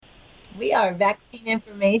We are Vaccine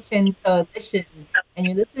Information Coalition, and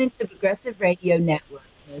you're listening to Progressive Radio Network,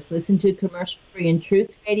 the most listened to commercial-free and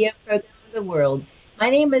truth radio program in the world. My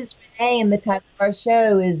name is Renee, and the title of our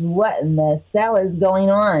show is What in the Cell is Going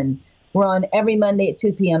On? We're on every Monday at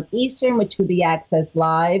 2 p.m. Eastern, which could be accessed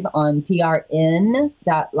live on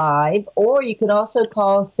prn.live, or you could also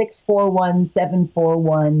call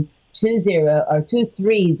 641-741-20 or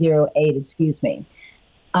 2308, excuse me.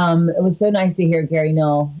 It was so nice to hear Gary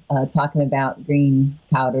Null talking about green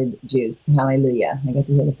powdered juice. Hallelujah. I got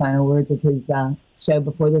to hear the final words of his show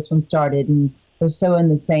before this one started, and we're so in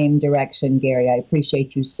the same direction, Gary. I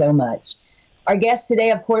appreciate you so much. Our guest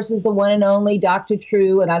today, of course, is the one and only Dr.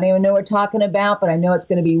 True, and I don't even know what we're talking about, but I know it's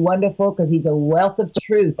going to be wonderful because he's a wealth of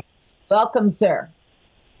truth. Welcome, sir.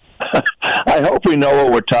 I hope we know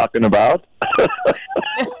what we're talking about.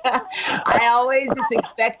 I always just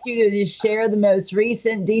expect you to just share the most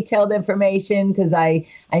recent detailed information because I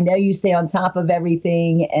know you stay on top of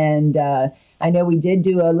everything. And I know we did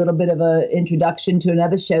do a little bit of an introduction to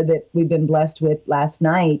another show that we've been blessed with last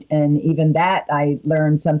night. And even that, I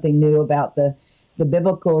learned something new about the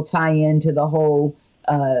biblical tie-in to the whole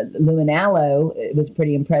Luminalo. It was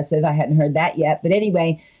pretty impressive. I hadn't heard that yet. But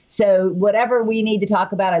anyway, so whatever we need to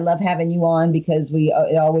talk about, I love having you on because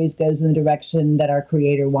it always goes in the direction that our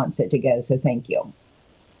Creator wants it to go. So thank you.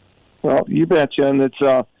 Well, you betcha. And it's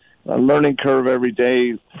a learning curve every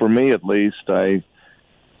day for me, at least. I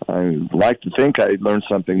like to think I learn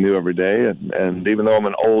something new every day. And even though I'm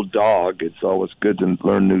an old dog, it's always good to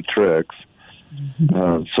learn new tricks.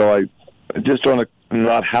 So I just want to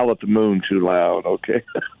not howl at the moon too loud, okay?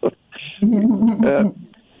 You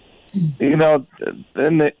know,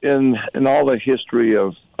 in all the history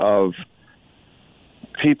of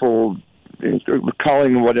people,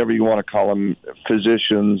 calling whatever you want to call them,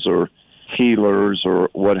 physicians or healers or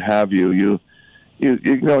what have you, you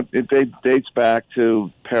know, it dates back to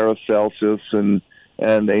Paracelsus and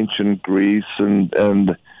ancient Greece and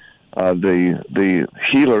the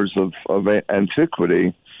healers of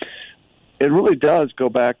antiquity. It really does go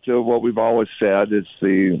back to what we've always said. It's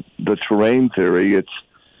the terrain theory. It's,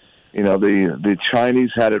 you know, the Chinese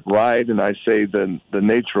had it right, and I say the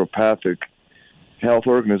naturopathic health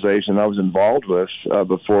organization I was involved with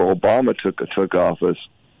before Obama took office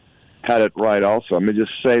had it right also. I mean,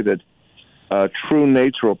 just say that a true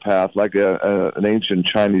naturopath, like an ancient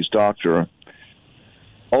Chinese doctor,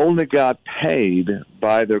 only got paid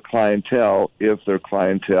by their clientele if their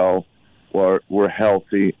clientele were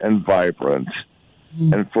healthy and vibrant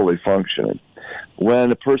and fully functioning. When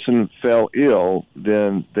a person fell ill,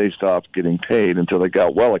 then they stopped getting paid until they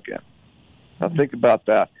got well again. Now think about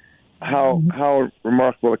that. How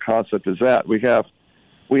remarkable a concept is that? We have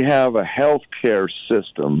a healthcare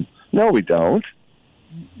system. No, we don't.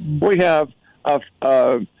 We have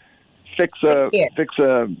a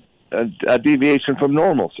deviation from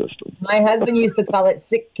normal system. My husband used to call it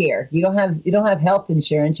sick care. You don't have health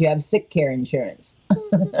insurance. You have sick care insurance.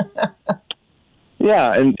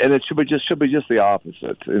 Yeah, and it should be just the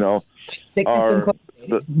opposite. You know, sickness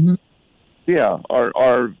incorporated. Yeah,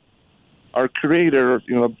 our Creator.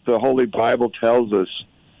 You know, the Holy Bible tells us,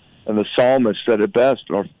 and the psalmist said it best: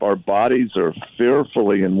 our bodies are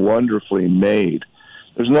fearfully and wonderfully made.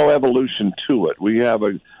 There's no evolution to it. We have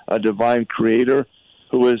a divine Creator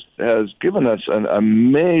who has given us an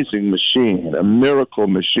amazing machine, a miracle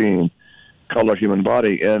machine called our human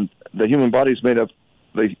body. And the human body is made up,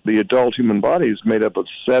 the adult human body is made up of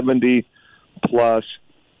 70 plus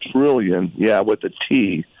trillion, with a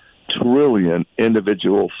T, trillion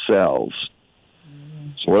individual cells.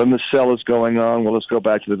 So what in the cell is going on? Well, let's go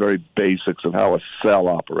back to the very basics of how a cell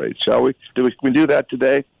operates, shall we? Can we do that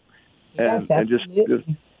today? Yes, and just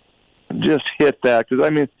hit that, because I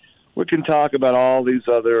mean, we can talk about all these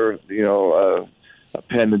other,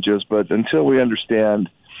 appendages, but until we understand,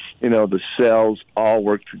 the cells all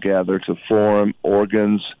work together to form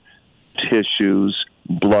organs, tissues,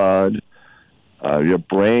 blood. Your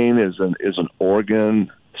brain is an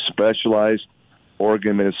organ, specialized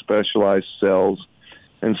organ made of specialized cells,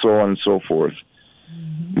 and so on and so forth.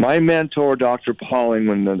 Mm-hmm. My mentor, Dr. Pauling,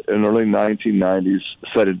 in the early 1990s,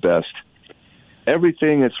 said it best.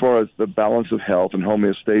 Everything as far as the balance of health and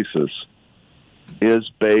homeostasis is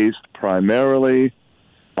based primarily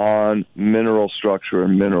on mineral structure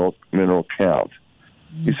and mineral count.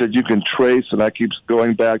 Mm-hmm. He said you can trace, and I keep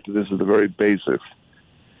going back to this as the very basics,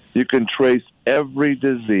 you can trace every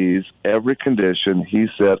disease, every condition, he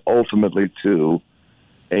said, ultimately to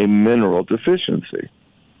a mineral deficiency.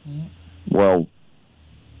 Mm-hmm. Well,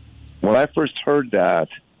 when I first heard that,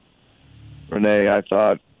 Renee, I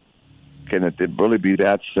thought, can it really be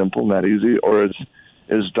that simple and that easy? Or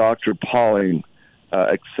is Dr. Pauling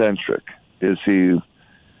eccentric? Is he,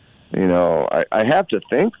 I have to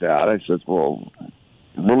think that. I said, well,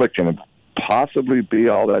 really, can it possibly be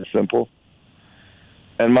all that simple?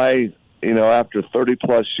 And after 30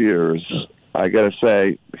 plus years, I got to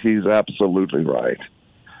say, he's absolutely right.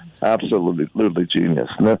 Absolutely genius.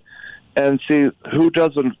 And see, who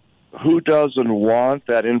doesn't want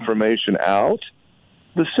that information out?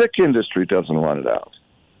 The sick industry doesn't want it out.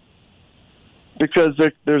 Because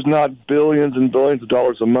there's not billions and billions of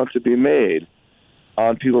dollars a month to be made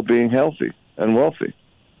on people being healthy and wealthy.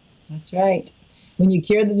 That's right. When you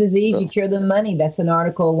cure the disease, you cure the money. That's an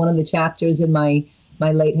article, one of the chapters in my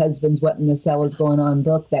late husband's What in the Cell is Going On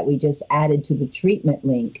book that we just added to the treatment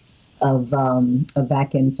link of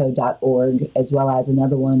vaccinfo.org, as well as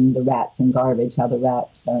another one, The Rats and Garbage, how the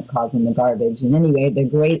rats aren't causing the garbage. And anyway, they're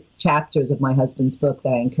great chapters of my husband's book that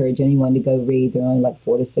I encourage anyone to go read. They're only like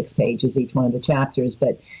 4 to 6 pages, each one of the chapters.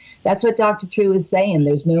 But that's what Dr. True is saying.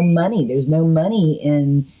 There's no money. There's no money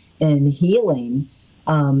in healing.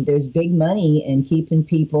 There's big money in keeping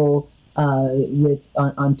people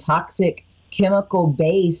on toxic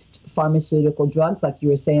chemical-based pharmaceutical drugs, like you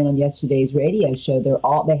were saying on yesterday's radio show.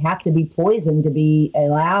 They have to be poisoned to be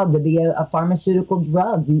allowed to be a pharmaceutical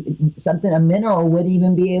drug. A mineral wouldn't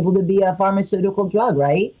even be able to be a pharmaceutical drug,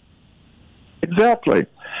 right? Exactly.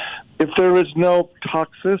 If there is no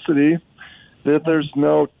toxicity, if there's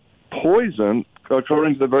no poison,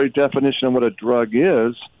 according to the very definition of what a drug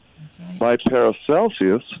is, right, by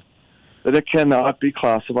Paracelsus, that it cannot be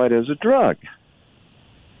classified as a drug.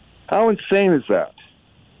 How insane is that?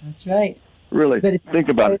 That's right. Really, think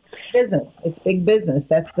about it. It's business. It's big business.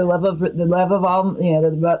 That's the love of all,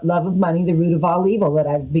 the love of money, the root of all evil that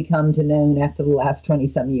I've become to know after the last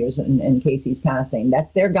 20-some years and Casey's passing.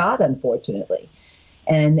 That's their God, unfortunately.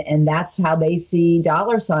 And that's how they see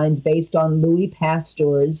dollar signs based on Louis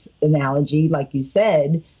Pasteur's analogy, like you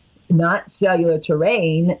said, not cellular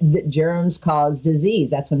terrain, that germs cause disease.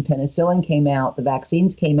 That's when penicillin came out, the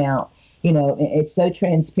vaccines came out. It's so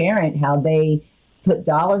transparent how they put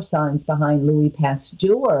dollar signs behind Louis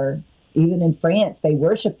Pasteur. Even in France, they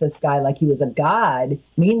worship this guy like he was a god.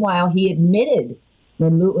 Meanwhile, he admitted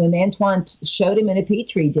when Antoine showed him in a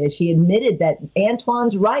petri dish, he admitted that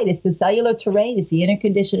Antoine's right. It's the cellular terrain. It's the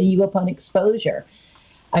intercondition of you upon exposure.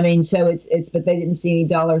 I mean, so it's but they didn't see any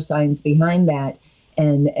dollar signs behind that.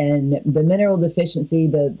 And the mineral deficiency,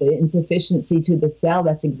 the insufficiency to the cell,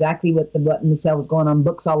 that's exactly what in the Cell is Going On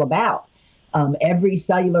book's all about. Every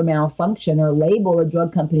cellular malfunction or label the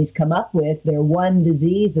drug companies come up with, their one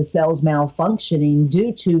disease, the cell's malfunctioning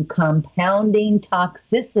due to compounding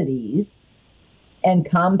toxicities and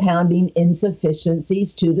compounding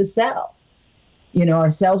insufficiencies to the cell.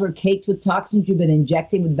 Our cells are caked with toxins you've been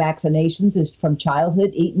injecting with vaccinations from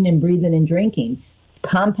childhood, eating and breathing and drinking,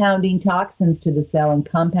 compounding toxins to the cell and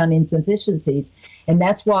compound insufficiencies. And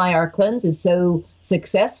that's why our cleanse is so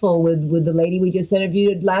successful with the lady we just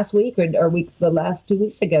interviewed last week or the last 2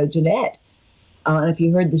 weeks ago, Jeanette. I don't know if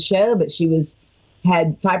you heard the show, but she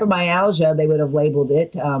had fibromyalgia, they would have labeled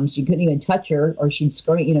it. She couldn't even touch her, or she'd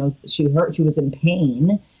scream, she was in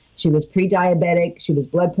pain. She was pre-diabetic. She was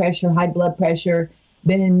high blood pressure,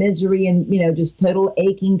 been in misery and, just total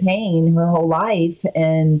aching pain her whole life.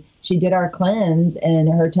 And she did our cleanse, and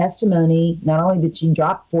her testimony, not only did she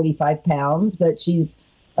drop 45 pounds, but she's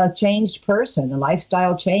a changed person, a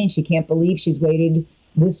lifestyle change. She can't believe she's waited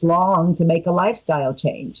this long to make a lifestyle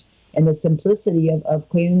change. And the simplicity of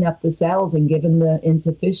cleaning up the cells and giving the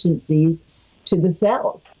insufficiencies to the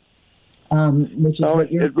cells, which is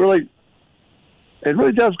what you're... It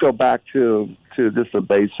really does go back to just the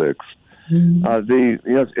basics.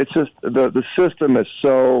 Mm-hmm. It's just the system is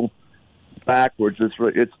so backwards.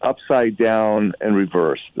 It's upside down and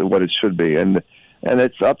reversed what it should be, and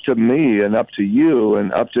it's up to me and up to you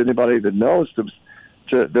and up to anybody that knows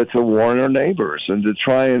to warn our neighbors and to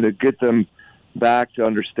try and to get them back to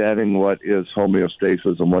understanding what is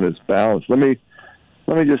homeostasis and what is balance. Let me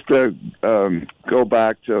just go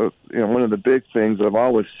back to one of the big things that I've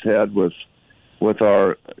always said with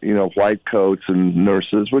our white coats and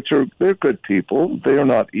nurses, they're good people. They are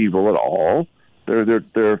not evil at all.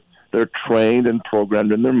 They're trained and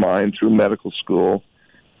programmed in their mind through medical school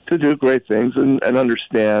to do great things and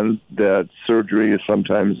understand that surgery is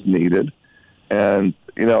sometimes needed. And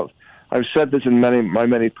I've said this in my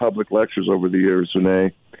many public lectures over the years,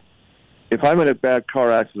 Renee. If I'm in a bad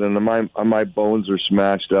car accident and my bones are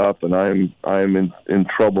smashed up and I'm in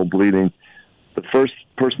trouble bleeding, the first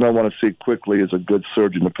person I want to see quickly is a good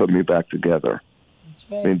surgeon to put me back together. That's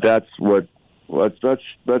right. I mean, that's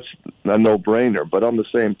a no-brainer. But on the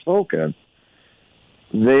same token,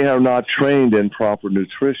 they are not trained in proper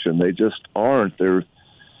nutrition. They just aren't.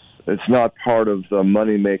 It's not part of the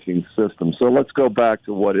money-making system. So let's go back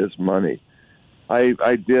to what is money.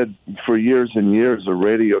 I did, for years and years, a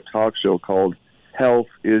radio talk show called Health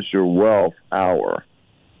is Your Wealth Hour.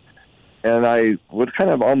 And I would kind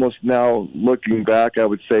of almost now, looking back, I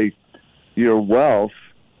would say your wealth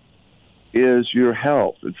is your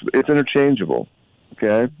health. It's interchangeable,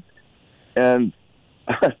 okay? And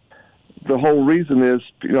the whole reason is,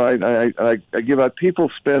 I give out,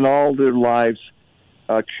 people spend all their lives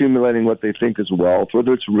accumulating what they think is wealth,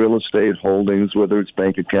 whether it's real estate holdings, whether it's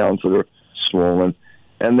bank accounts that are swollen,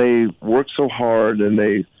 and they work so hard and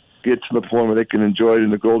they get to the point where they can enjoy it in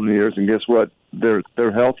the golden years, and guess what? Their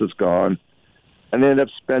health is gone, and they end up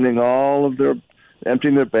spending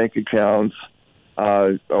emptying their bank accounts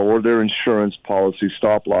or their insurance policy,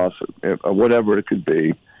 stop loss, whatever it could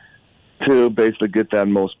be, to basically get that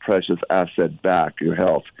most precious asset back, your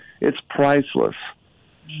health. It's priceless.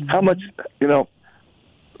 Mm-hmm. How much,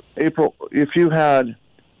 April, if you had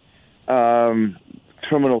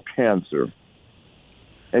terminal cancer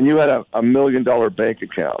and you had a $1 million bank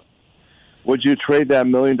account, would you trade that $1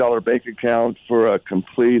 million bank account for a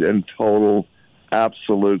complete and total,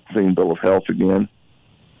 absolute clean bill of health again?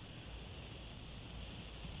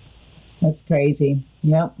 That's crazy.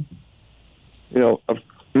 Yep.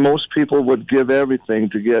 Most people would give everything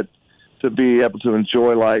to be able to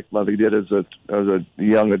enjoy life like they did as a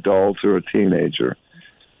young adult or a teenager.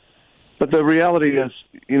 But the reality is,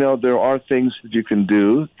 there are things that you can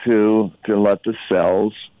do to let the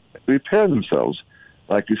cells repair themselves.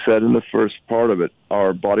 Like you said in the first part of it,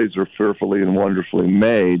 our bodies are fearfully and wonderfully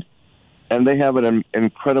made, and they have an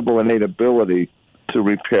incredible innate ability to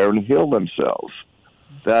repair and heal themselves.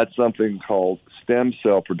 That's something called stem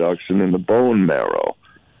cell production in the bone marrow.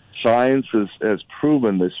 Science has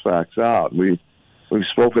proven this facts out. We've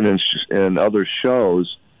spoken in other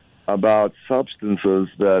shows about substances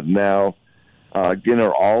that now, again,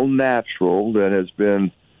 are all natural, that has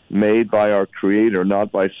been made by our Creator,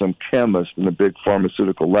 not by some chemist in a big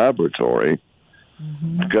pharmaceutical laboratory,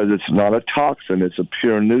 because it's not a toxin, it's a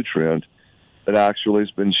pure nutrient that actually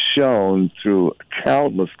has been shown through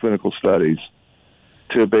countless clinical studies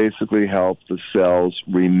to basically help the cells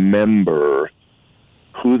remember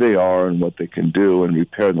who they are and what they can do and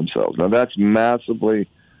repair themselves. Now, that's massively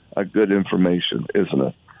a good information, isn't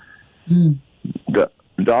it? Mm.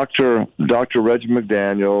 Dr. Reggie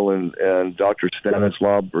McDaniel and Dr.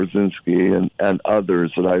 Stanislav Brzezinski and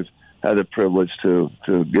others that I've had the privilege to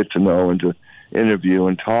get to know and to interview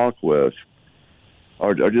and talk with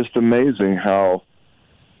are just amazing how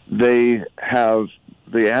they have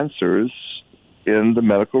the answers in the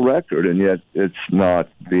medical record, and yet it's not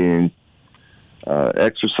being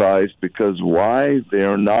exercised because why?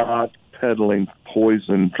 They're not peddling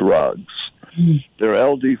poison drugs. Mm. Their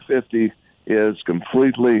LD50 is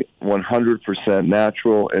completely 100%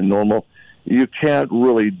 natural and normal. You can't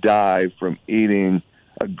really die from eating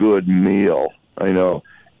a good meal,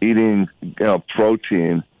 eating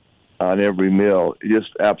protein on every meal. Just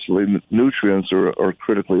absolutely, nutrients are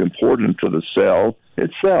critically important to the cell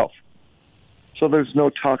itself. So there's no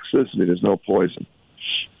toxicity, there's no poison.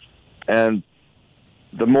 And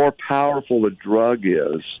the more powerful the drug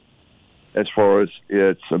is, as far as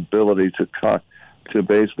its ability to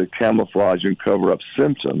basically camouflage and cover up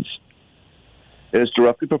symptoms, is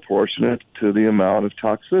directly proportionate to the amount of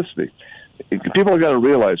toxicity. People have got to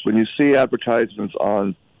realize, when you see advertisements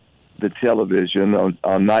on the television,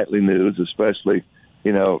 on nightly news especially,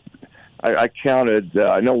 I counted,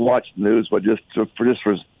 I don't watch the news, but just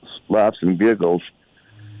for laughs and giggles,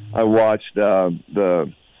 I watched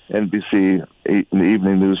the NBC in the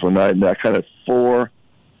evening news one night, and I kind of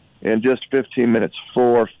in just 15 minutes,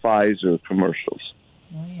 4 Pfizer commercials.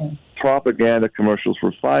 Oh, yeah. Propaganda commercials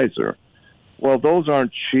for Pfizer. Well, those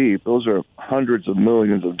aren't cheap. Those are hundreds of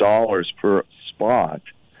millions of dollars per spot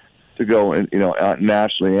to go in,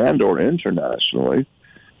 nationally and or internationally.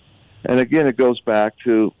 And again, it goes back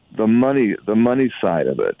to the money side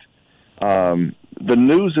of it. The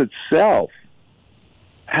news itself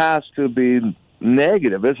has to be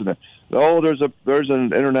negative, isn't it? Oh, there's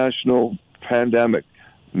an international pandemic,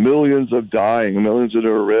 millions of dying, millions that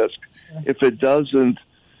are at risk. If it doesn't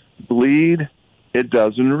bleed, it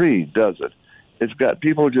doesn't read, does it? It's got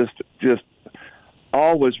people just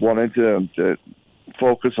always wanting to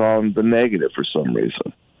focus on the negative for some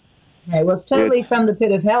reason. Right. Well, it's totally from the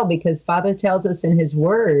pit of hell, because Father tells us in his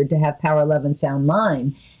word to have power, love, and sound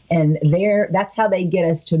mind. And that's how they get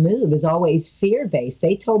us to move, is always fear-based.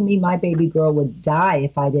 They told me my baby girl would die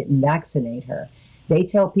if I didn't vaccinate her. They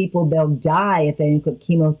tell people they'll die if they don't get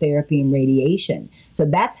chemotherapy and radiation. So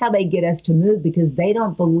that's how they get us to move, because they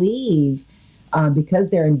don't believe, because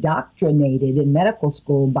they're indoctrinated in medical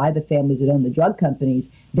school by the families that own the drug companies,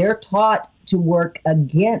 they're taught to work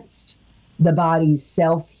against the body's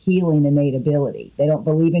self-healing innate ability. They don't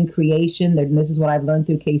believe in creation. And this is what I've learned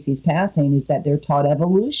through Casey's passing, is that they're taught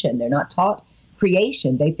evolution. They're not taught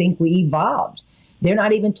creation. They think we evolved. They're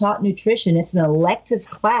not even taught nutrition. It's an elective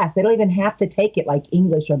class. They don't even have to take it like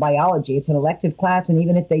English or biology. It's an elective class, and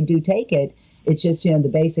even if they do take it, it's just, the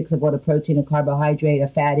basics of what a protein, a carbohydrate, a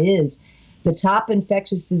fat is. The top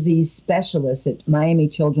infectious disease specialist at Miami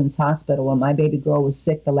Children's Hospital, when my baby girl was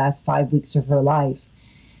sick the last 5 weeks of her life,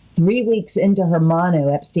 3 weeks into her mono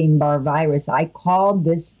Epstein-Barr virus, I called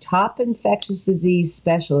this top infectious disease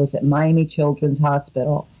specialist at Miami Children's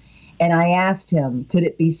Hospital, and I asked him, could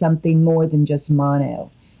it be something more than just mono?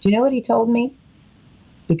 Do you know what he told me?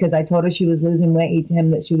 Because I told her she was losing weight,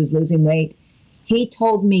 that she was losing weight. He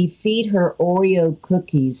told me, feed her Oreo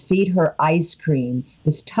cookies, feed her ice cream.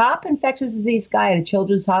 This top infectious disease guy at a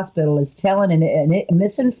children's hospital is telling a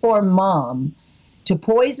misinformed mom to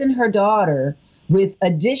poison her daughter with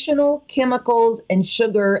additional chemicals and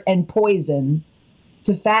sugar and poison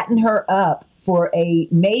to fatten her up for a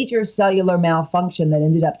major cellular malfunction that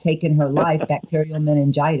ended up taking her life, bacterial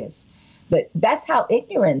meningitis. But that's how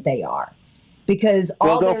ignorant they are, because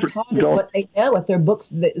all they're taught is what they know at their books.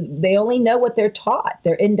 They only know what they're taught.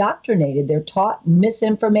 They're indoctrinated. They're taught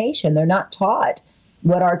misinformation. They're not taught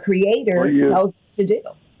what our Creator tells us to do.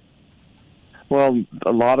 Well,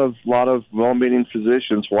 a lot of well-meaning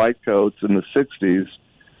physicians, white coats in the 60s,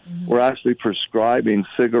 were actually prescribing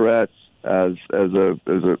cigarettes as a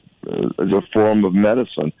form of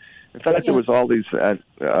medicine. In fact, there was all these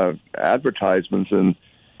advertisements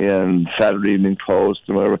in Saturday Evening Post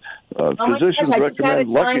and whatever. Physicians I just had a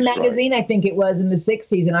Time Lucky magazine, I think it was, in the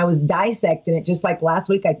 60s, and I was dissecting it just like last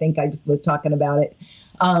week. I think I was talking about it.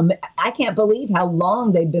 I can't believe how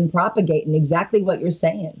long they've been propagating exactly what you're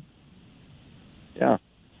saying. Yeah.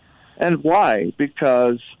 And why?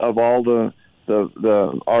 Because of all the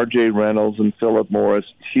R.J. Reynolds and Philip Morris,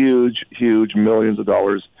 huge millions of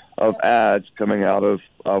dollars of ads coming out of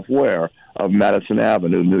where? Of Madison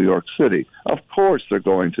Avenue, New York City. Of course they're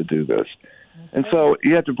going to do this. And so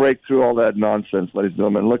you have to break through all that nonsense, ladies and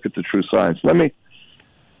gentlemen, and look at the true science. Let me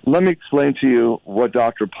explain to you what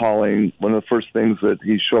Dr. Pauling, one of the first things that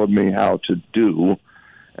he showed me how to do.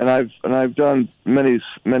 And I've done many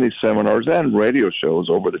seminars and radio shows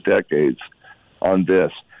over the decades on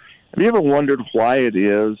this. Have you ever wondered why it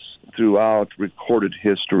is throughout recorded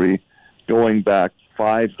history, going back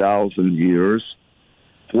 5,000 years,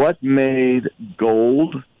 what made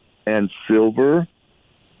gold and silver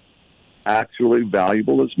actually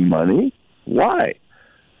valuable as money? Why?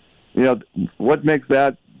 What makes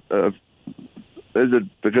that? Is it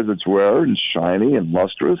because it's rare and shiny and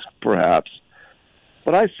lustrous? Perhaps.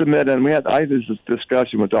 But I submit, and I had this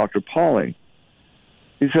discussion with Dr. Pauling.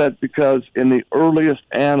 He said because in the earliest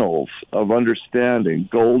annals of understanding,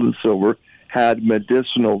 gold and silver had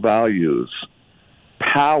medicinal values,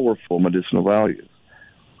 powerful medicinal values.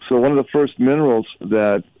 So one of the first minerals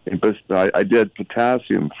that I did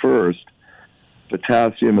potassium first,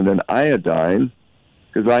 potassium and then iodine,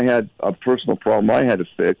 because I had a personal problem I had to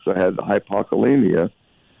fix. I had hypokalemia.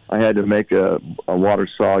 I had to make a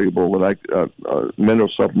water-soluble mineral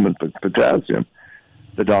supplement for potassium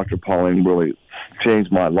that Dr. Pauling really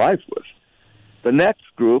changed my life with. The next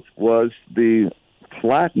group was the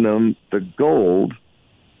platinum, the gold,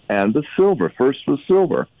 and the silver. First was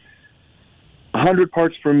silver. 100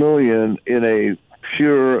 parts per million in a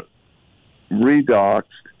pure,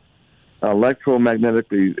 redoxed,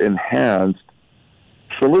 electromagnetically enhanced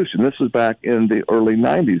solution. This was back in the early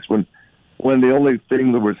 90s when the only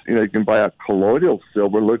thing that was, you can buy a colloidal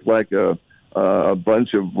silver looked like a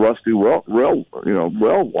bunch of rusty well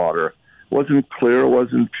water. Wasn't clear,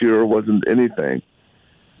 wasn't pure, wasn't anything.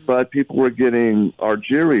 But people were getting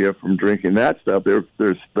argyria from drinking that stuff. Their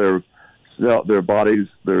bodies,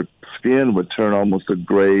 their skin would turn almost a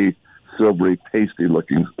gray, silvery, pasty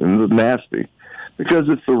looking, and it was nasty because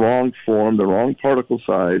it's the wrong form, the wrong particle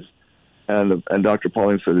size. And Dr.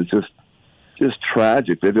 Pauling said it's just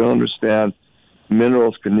tragic. They don't understand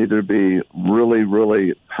minerals can either be really,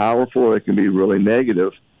 really powerful or they can be really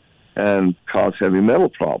negative and cause heavy metal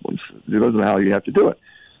problems. It doesn't know how you have to do it.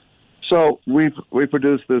 So we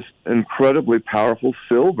produced this incredibly powerful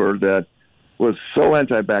silver that was so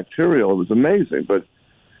antibacterial, it was amazing. But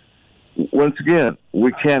once again,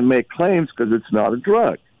 we can't make claims because it's not a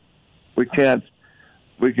drug. We can't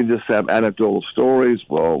we can just have anecdotal stories.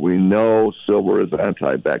 Well, we know silver is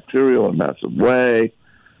antibacterial in a massive way,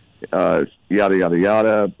 yada, yada,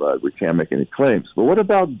 yada, but we can't make any claims. But what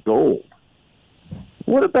about gold?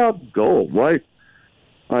 What about gold? Why?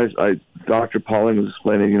 Dr. Pauling was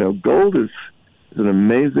explaining, gold is an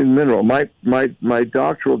amazing mineral. My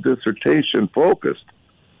doctoral dissertation focused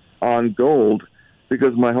on gold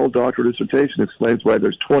because my whole doctoral dissertation explains why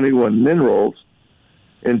there's 21 minerals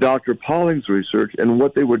in Dr. Pauling's research, and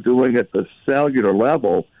what they were doing at the cellular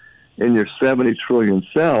level in your 70 trillion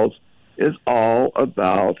cells is all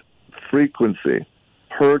about frequency,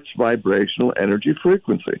 Hertz vibrational energy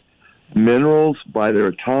frequency. Minerals, by their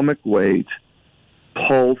atomic weight,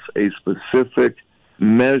 pulse a specific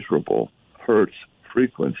measurable Hertz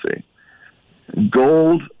frequency.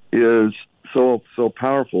 Gold is so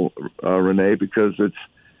powerful, Renee, because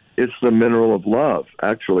it's the mineral of love.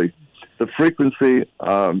 Actually, the frequency,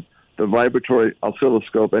 the vibratory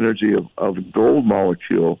oscilloscope energy of a gold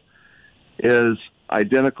molecule is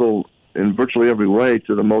identical in virtually every way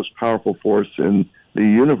to the most powerful force in the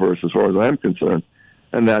universe, as far as I'm concerned,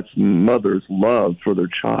 and that's mother's love for their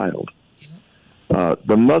child.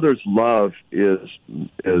 The mother's love is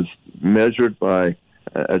measured by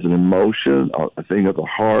as an emotion, a thing of the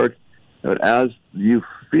heart. But as you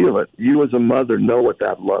feel it, you as a mother know what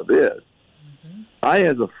that love is. Mm-hmm. I,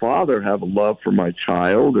 as a father, have a love for my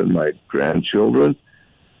child and my grandchildren,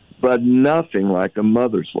 but nothing like a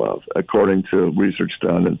mother's love, according to research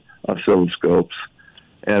done in oscilloscopes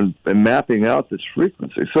and mapping out this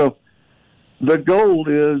frequency. So the gold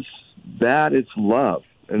is that, it's love.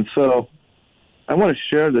 And so I want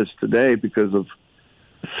to share this today because of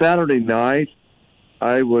Saturday night.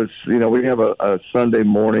 I was, we have a Sunday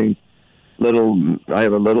morning I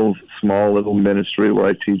have a small ministry where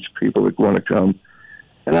I teach people that want to come.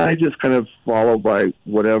 And I just kind of follow by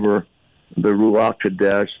whatever the Ruach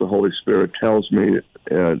Kadesh, the Holy Spirit, tells me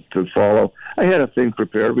to follow. I had a thing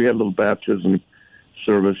prepared. We had a little baptism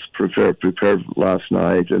service prepared last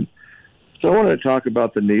night. And so I wanted to talk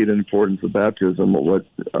about the need and importance of baptism, why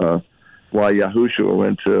Yahushua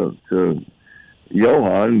went to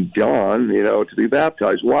John, to be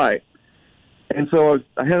baptized. Why? And so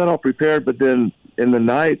I had it all prepared, but then in the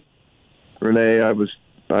night, Renee, I was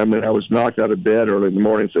knocked out of bed early in the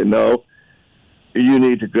morning and said, no, you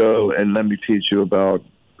need to go and let me teach you about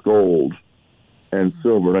gold and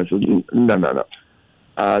silver. And I said, no.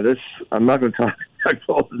 I'm not going to talk about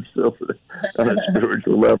gold and silver on a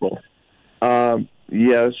spiritual level.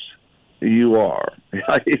 Yes, you are.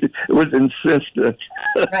 It was insistent.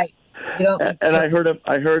 Right. And I heard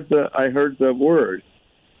the word.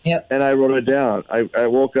 Yep. And I wrote it down. I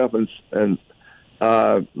woke up and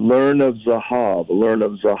learn of Zahab.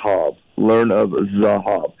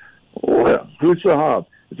 Well, who's Zahab?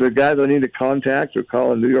 Is there a guy that I need to contact or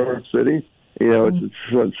call in New York City? It's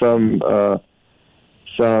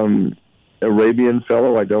some Arabian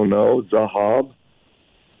fellow I don't know, Zahab.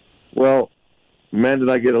 Well, man, did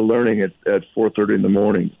I get a learning at 4:30 in the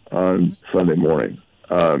morning on Sunday morning.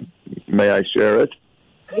 May I share it?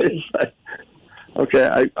 Please.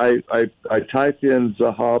 Okay, I typed in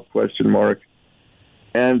Zahab ?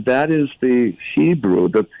 And that is the Hebrew,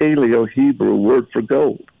 the Paleo Hebrew word for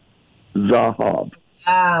gold. Zahab.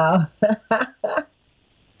 Wow.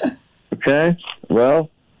 Okay, well,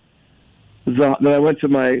 then I went to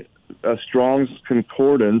my Strong's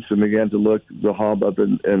Concordance and began to look Zahab up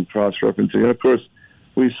and cross-referencing. And of course,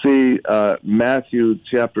 we see Matthew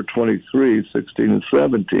chapter 23, 16 and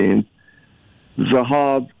 17.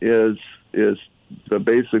 Zahab is the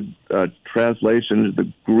basic translation,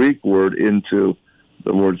 the Greek word into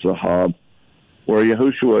the word Zahab, where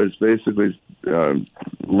Yahushua is basically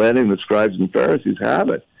letting the scribes and Pharisees have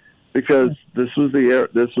it, because this was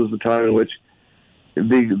the time in which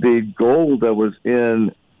the gold that was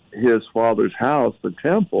in his father's house, the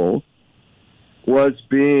temple, was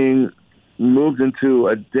being moved into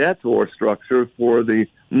a debtor structure for the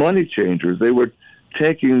money changers. They were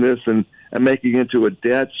taking this and making it into a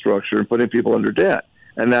debt structure and putting people under debt.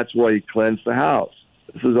 And that's why he cleansed the house.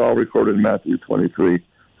 This is all recorded in Matthew 23,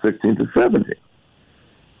 16 to 17.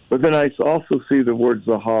 But then I also see the word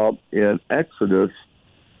Zahab in Exodus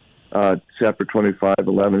chapter 25,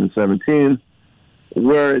 11, and 17,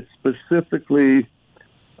 where it's specifically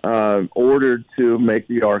ordered to make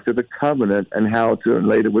the Ark of the Covenant and how to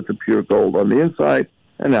inlay it with the pure gold on the inside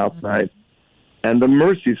and outside, and the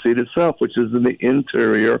mercy seat itself, which is in the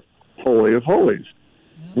interior Holy of Holies.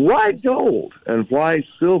 Why gold and why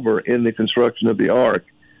silver in the construction of the Ark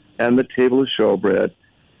and the table of showbread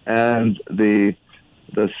and the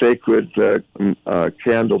sacred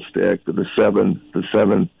candlestick, the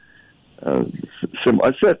seven symbol.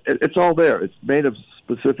 I said it's all there. It's made of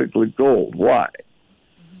specifically gold. Why?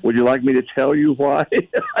 Would you like me to tell you why?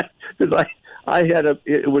 Because I had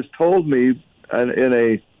it was told me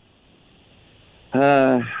in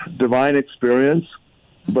a divine experience,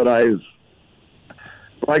 but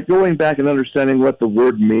by going back and understanding what the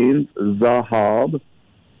word means, Zahab,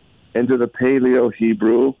 into the Paleo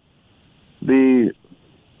Hebrew, the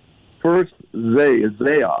first Zay is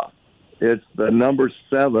Zayah. It's the number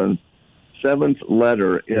seventh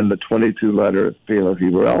letter in the 22-letter Paleo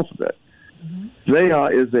Hebrew alphabet.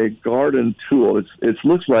 Zayah is a garden tool. It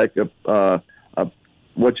looks like a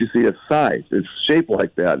what you see a scythe. It's shaped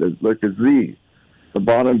like that. It's like a Z. The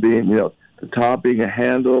bottom being, the top being a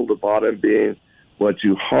handle, the bottom being what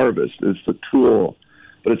you harvest. It's the tool.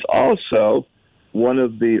 But it's also one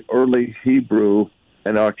of the early Hebrew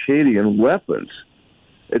and Akkadian weapons.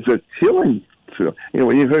 It's a killing tool.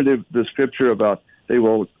 When you heard the scripture about they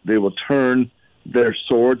will turn their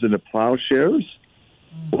swords into plowshares.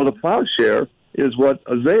 Well, the plowshare is what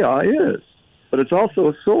a zayah is, but it's also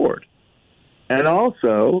a sword, and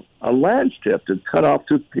also a lance tip to cut off,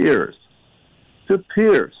 to pierce, to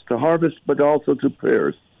harvest, but also to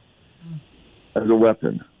pierce as a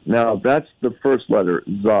weapon. Now, that's the first letter,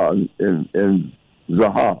 Zah, in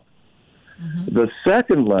Zahab. The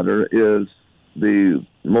second letter is the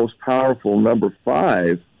most powerful number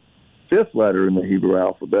 5, fifth letter in the Hebrew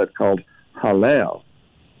alphabet, called Hallel,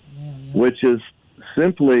 which is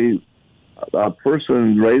simply a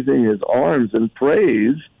person raising his arms in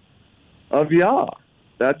praise of Yah.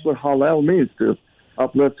 That's what Hallel means, to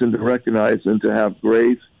uplift and to recognize and to have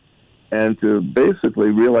grace and to basically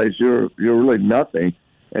realize you're really nothing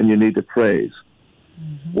and you need to praise.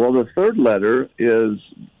 Well, the third letter is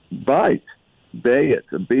Bayt,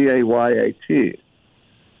 B-A-Y-A-T,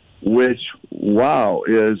 which,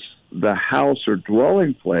 is the house or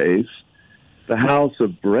dwelling place, the house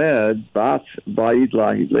of bread, Bayit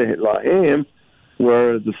Lahim,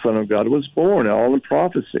 where the Son of God was born, all in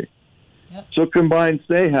prophecy. Yep. So combine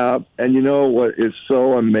Zahab, and you know what is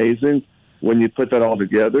so amazing when you put that all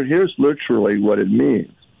together? Here's literally what it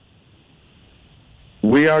means.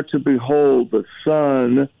 We are to behold the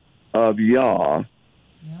Son of Yah,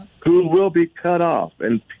 who will be cut off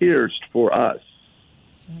and pierced for us.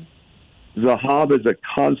 Zahab is a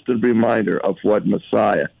constant reminder of what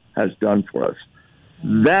Messiah has done for us.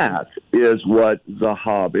 That is what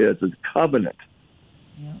Zahab is. It's covenant.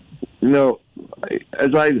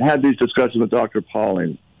 As I had these discussions with Dr.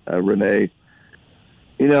 Pauling, Renee,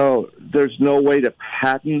 there's no way to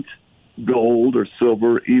patent gold or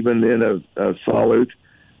silver, even in a solute,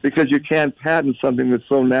 because you can't patent something that's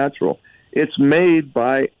so natural. It's made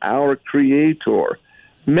by our Creator.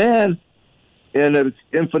 Man, in its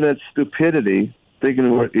infinite stupidity,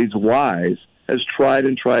 thinking he's wise, has tried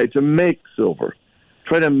to make silver,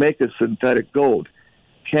 try to make a synthetic gold.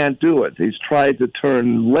 Can't do it. He's tried to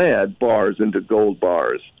turn lead bars into gold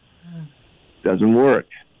bars. Doesn't work.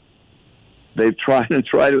 They've tried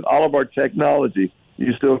with all of our technology.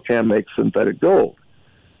 You still can't make synthetic gold.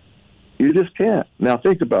 You just can't. Now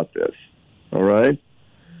think about this, all right?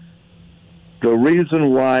 The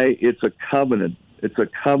reason why it's a covenant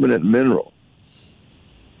mineral,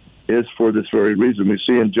 is for this very reason. We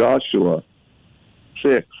see in Joshua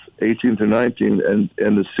 6, 18 to 19, and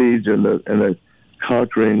the siege and the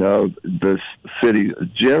conquering of this city,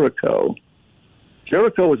 Jericho.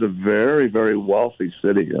 Jericho was a very, very wealthy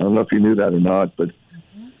city. I don't know if you knew that or not, but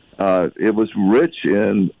it was rich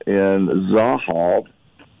in Zahab,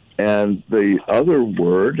 and the other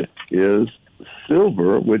word is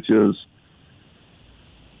silver, which is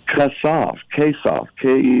Kesaf,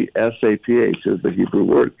 K-E-S-A-P-H is the Hebrew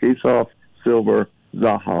word. Kesaf, silver,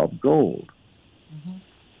 Zahab, gold.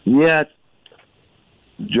 Yet,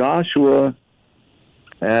 Joshua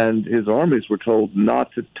and his armies were told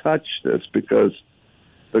not to touch this because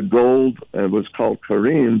the gold was called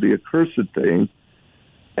Karim, the accursed thing.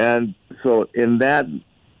 And so in that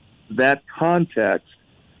context,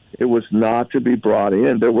 it was not to be brought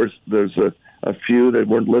in. There's a few that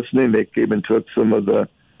weren't listening. They came and took some of the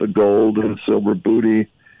gold and silver booty,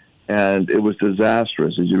 and it was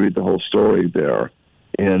disastrous as you read the whole story there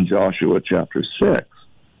in Joshua chapter 6.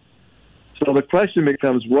 So the question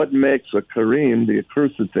becomes, what makes a Karim, the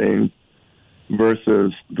accursed thing,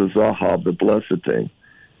 versus the Zahab, the blessed thing?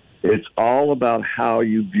 It's all about how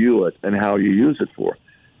you view it and how you use it for.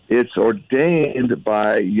 It's ordained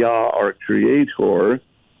by Yah, our Creator,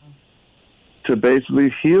 to basically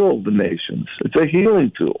heal the nations. It's a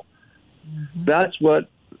healing tool. That's what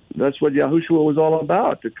Yahushua was all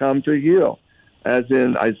about, to come to heal, as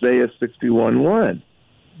in Isaiah 61:1.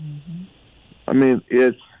 I mean,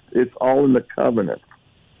 It's all in the covenant.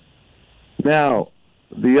 Now,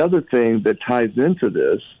 the other thing that ties into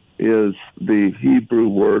this is the Hebrew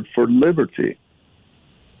word for liberty.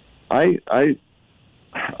 I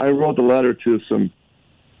wrote a letter to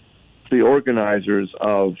the organizers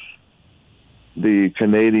of the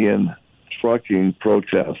Canadian trucking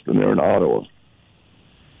protest, and they're in Ottawa,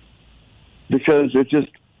 because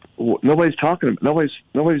nobody's talking. Nobody's.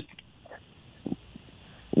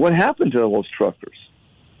 What happened to those truckers?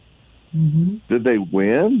 Mm-hmm. Did they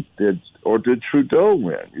win? Did Trudeau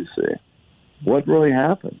win? You see, what really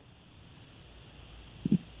happened?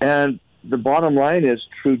 And the bottom line is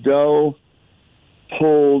Trudeau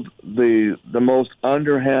pulled the most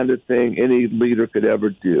underhanded thing any leader could ever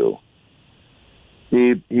do.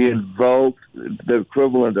 He invoked the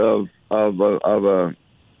equivalent of a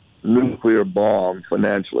nuclear bomb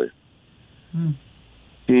financially. Mm.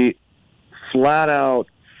 He flat out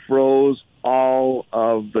froze all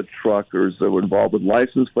of the truckers that were involved with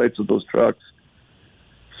license plates of those trucks,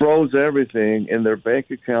 froze everything in their bank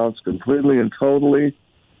accounts completely and totally,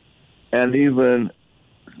 and even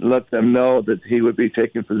let them know that he would be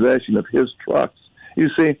taking possession of his trucks. You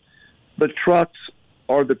see, the trucks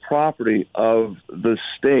are the property of the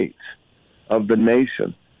state, of the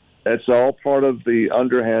nation. It's all part of the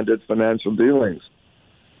underhanded financial dealings.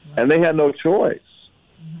 And they had no choice.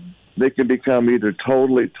 Mm-hmm. They could become either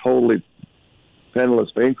totally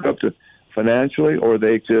penniless, bankrupt financially, or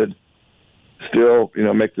they could still,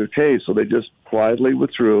 make their case. So they just quietly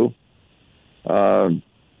withdrew, and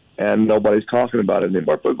nobody's talking about it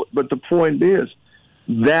anymore. But the point is,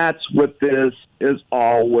 that's what this has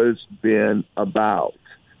always been about.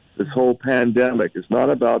 This whole pandemic is not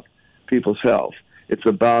about people's health. It's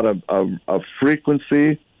about a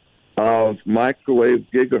frequency of microwave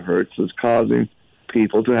gigahertz that's causing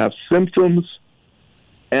people to have symptoms,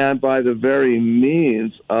 and by the very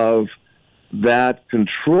means of that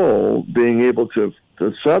control, being able to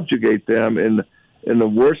subjugate them in the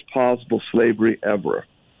worst possible slavery ever.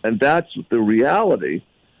 And that's the reality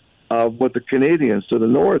of what the Canadians to the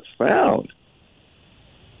north found.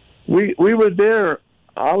 We were there.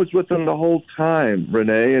 I was with them the whole time,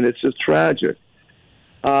 Renee, and it's just tragic.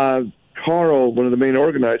 Carl, one of the main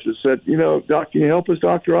organizers, said, Doc, can you help us,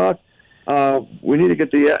 Dr. Ott? We need to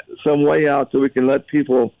get some way out so we can let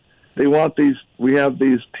people, we have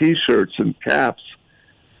these T-shirts and caps,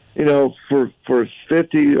 for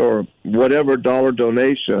 50 or whatever dollar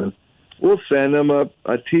donation, we'll send them a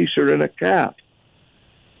T-shirt and a cap.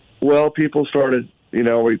 Well, people started,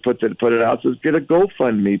 we put it out, says get a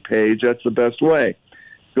GoFundMe page. That's the best way.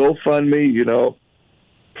 GoFundMe,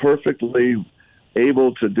 perfectly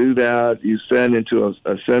able to do that. You send into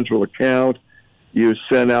a central account. You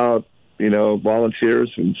send out,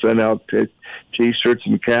 volunteers and send out T-shirts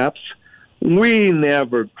and caps. We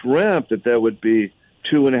never dreamt that there would be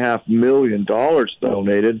 $2.5 million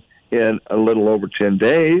donated in a little over 10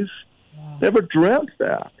 days. Wow. Never dreamt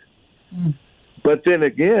that. Mm. But then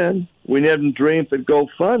again, we never dreamed that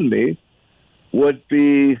GoFundMe would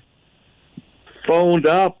be phoned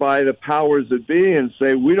up by the powers that be and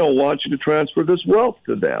say, we don't want you to transfer this wealth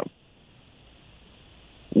to them.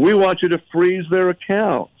 We want you to freeze their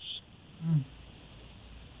accounts. Mm.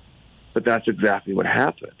 But that's exactly what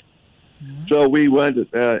happened. Mm-hmm. So we went,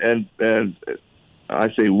 and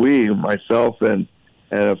I say we, myself and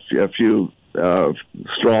a few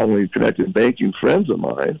strongly connected banking friends of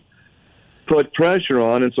mine, put pressure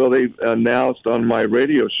on, and so they announced on my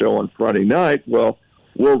radio show on Friday night, well,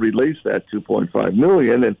 we'll release that $2.5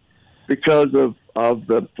 million, and because of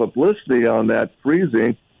the publicity on that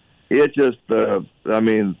freezing, it just, the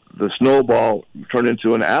snowball turned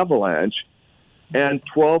into an avalanche, and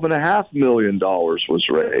 $12.5 million was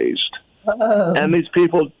raised. Uh-oh. And these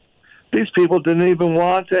people didn't even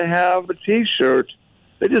want to have a T-shirt.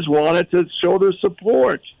 They just wanted to show their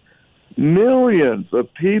support. Millions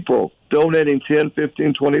of people donating $10,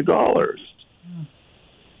 $15, $20.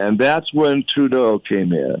 And that's when Trudeau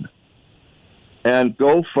came in. And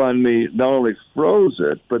GoFundMe not only froze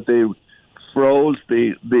it, but they froze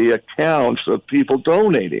the accounts of people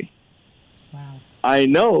donating. Wow. I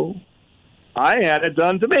know. I had it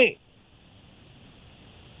done to me.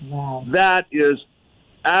 Wow. That is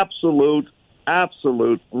absolute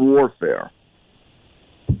warfare.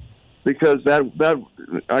 Because that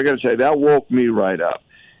I got to say, that woke me right up.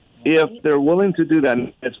 If they're willing to do that,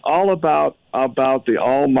 it's all about the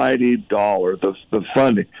almighty dollar, the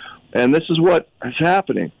funding. And this is what is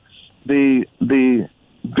happening. The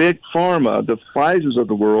big pharma, the Pfizers of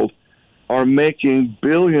the world, are making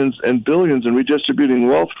billions and billions and redistributing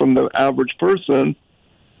wealth from the average person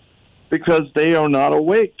because they are not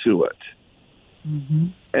awake to it. Mm-hmm.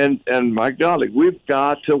 And my golly, we've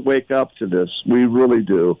got to wake up to this. We really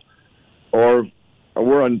do, or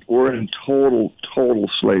we're in total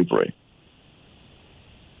slavery.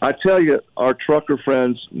 I tell you, our trucker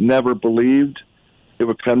friends never believed it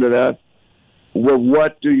would come to that. Well,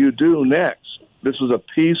 what do you do next? This was a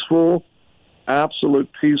peaceful, absolute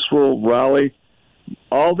peaceful rally.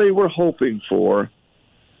 All they were hoping for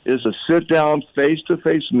is a sit-down,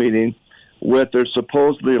 face-to-face meeting with their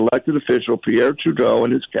supposedly elected official, Pierre Trudeau,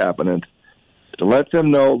 and his cabinet, to let them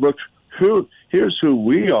know, look, here's who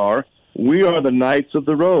we are. We are the knights of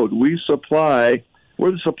the road. We're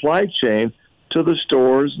the supply chain to the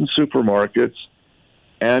stores and supermarkets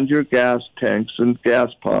and your gas tanks and gas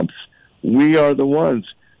pumps. We are the ones.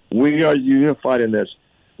 We are unified in this.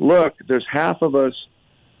 Look, there's half of us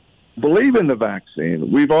believe in the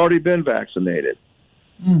vaccine. We've already been vaccinated.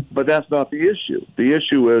 But that's not the issue. The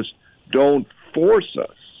issue is don't force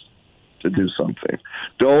us to do something.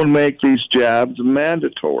 Don't make these jabs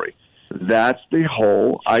mandatory. That's the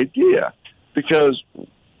whole idea. Because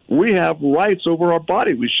we have rights over our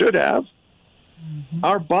body. We should have. Mm-hmm.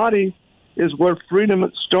 Our body is where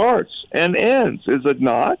freedom starts and ends, is it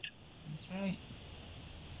not? That's right.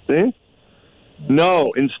 See?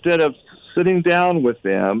 No, instead of sitting down with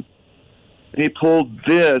them, he pulled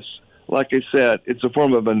this, like I said, it's a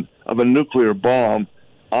form of a nuclear bomb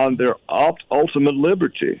on their ultimate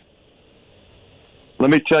liberty. Let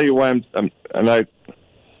me tell you why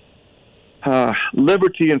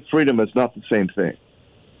liberty and freedom is not the same thing.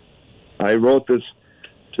 I wrote this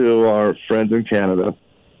to our friends in Canada,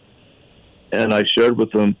 and I shared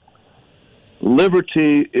with them,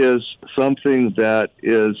 liberty is something that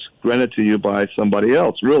is granted to you by somebody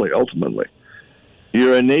else, really, ultimately.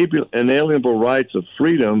 Your inalienable rights of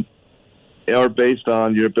freedom are based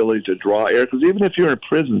on your ability to draw air, because even if you're in a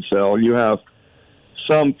prison cell, you have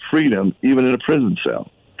some freedom, even in a prison cell,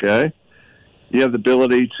 okay? You have the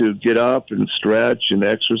ability to get up and stretch and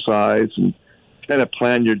exercise and kind of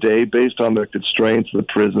plan your day based on the constraints the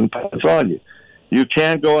prison puts on you. You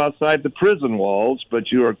can't go outside the prison walls,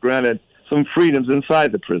 but you are granted some freedoms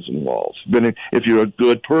inside the prison walls, if you're a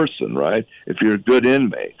good person, right? If you're a good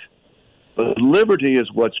inmate. But liberty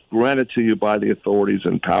is what's granted to you by the authorities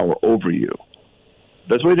in power over you.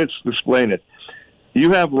 That's the way to explain it.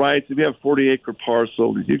 You have rights. If you have a 40-acre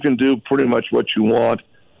parcel, you can do pretty much what you want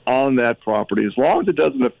on that property as long as it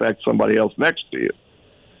doesn't affect somebody else next to you.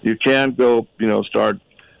 You can't go, start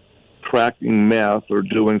cracking meth or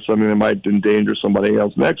doing something that might endanger somebody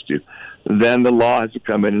else next to you. Then the law has to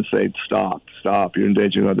come in and say, stop, you're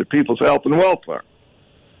endangering other people's health and welfare.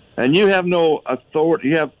 And you have no authority.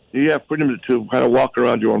 You have freedom to kind of walk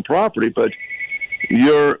around your own property, but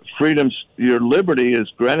your freedoms, your liberty is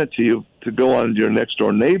granted to you to go on your next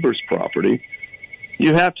door neighbor's property.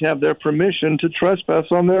 You have to have their permission to trespass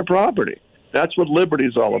on their property. That's what liberty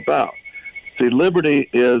is all about. See, liberty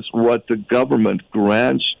is what the government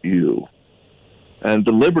grants you. And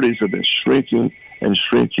the liberties have been shrinking and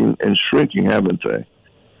shrinking and shrinking, haven't they,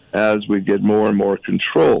 as we get more and more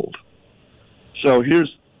controlled. So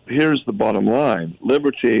here's the bottom line.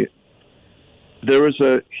 Liberty, there is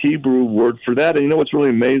a Hebrew word for that. And you know what's really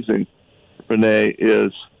amazing, Renee,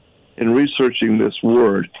 is in researching this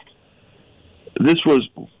word, this was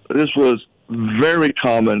very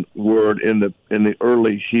common word in the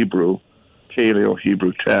early Hebrew,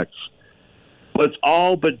 Paleo-Hebrew texts. But it's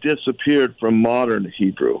all but disappeared from modern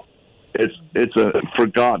Hebrew. It's a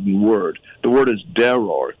forgotten word. The word is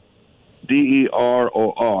deror,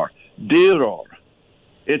 D-E-R-O-R, deror.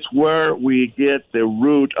 It's where we get the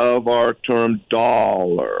root of our term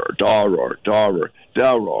dollar.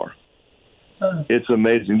 It's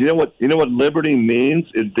amazing. You know what liberty means?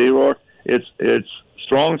 It's deror. It's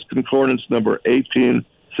Strong's Concordance number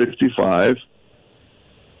 1865.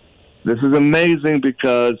 This is amazing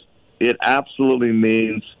because it absolutely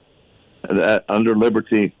means that under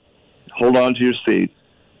liberty, hold on to your seat,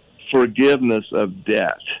 forgiveness of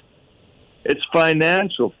debt. It's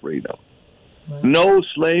financial freedom. Right. No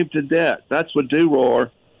slave to debt. That's what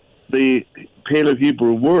deror, the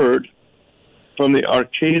Paleo-Hebrew word from the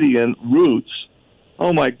Akkadian roots.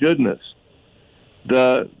 Oh my goodness.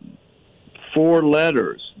 The 4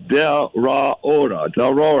 letters, darora,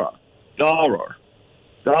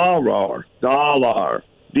 dollar,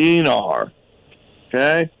 dinar.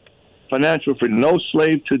 Okay? Financial freedom. No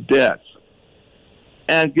slave to debt.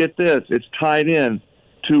 And get this, it's tied in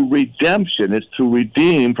to redemption. It's to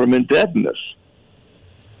redeem from indebtedness.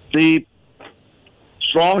 The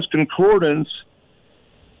Strong's Concordance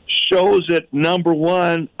shows it, number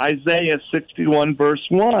 1, Isaiah 61, verse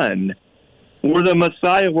 1, where the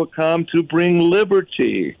Messiah will come to bring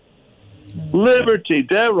liberty Liberty,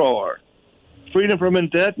 deror, freedom from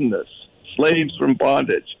indebtedness, slaves from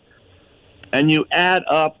bondage. And you add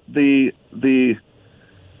up the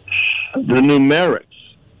numerics,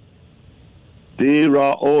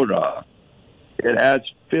 dira-ora, it adds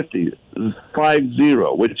 50,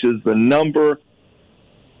 which is the number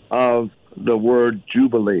of the word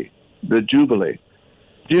jubilee, the jubilee.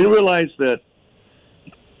 Do you realize that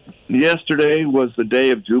yesterday was the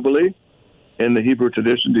day of Jubilee in the Hebrew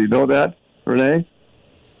tradition? Do you know that, Renee?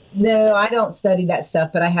 No, I don't study that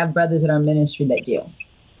stuff, but I have brothers in our ministry that do.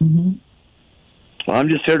 Mm-hmm. Well, I'm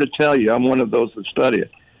just here to tell you, I'm one of those that study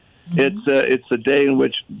it. Mm-hmm. It's a day in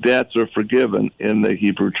which debts are forgiven in the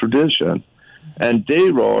Hebrew tradition, and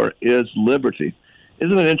Deror is liberty.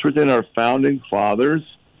 Isn't it interesting? Our founding fathers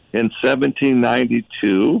in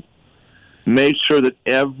 1792 made sure that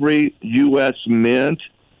every U.S. mint,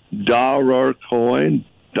 dollar coin,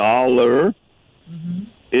 dollar,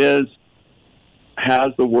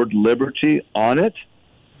 has the word liberty on it,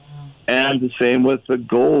 and the same with the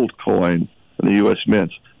gold coin in the U.S.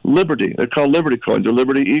 mints. Liberty. They're called Liberty coins or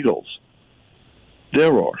Liberty Eagles.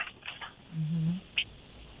 Deror.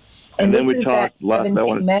 And then we talked that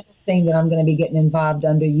 17 metal thing that I'm going to be getting involved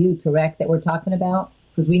under you, correct, that we're talking about?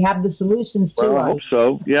 Because we have the solutions to I hope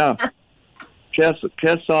so, yeah.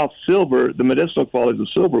 Kessoff silver, the medicinal qualities of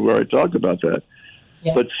silver, we already talked about that.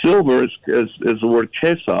 Yeah. But silver is the word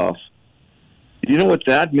Kessoff. You know what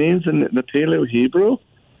that means in the Paleo Hebrew?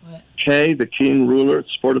 What? K, the king, ruler,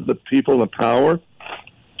 support of the people and the power.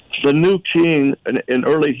 The new king in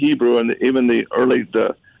early Hebrew and even the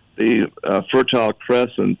Fertile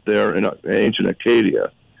Crescent there in ancient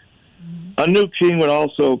Acadia. A new king would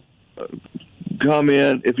also come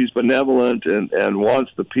in if he's benevolent and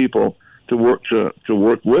wants the people to work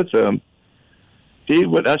with him.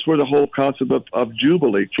 That's where the whole concept of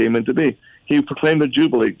Jubilee came into being. He proclaimed the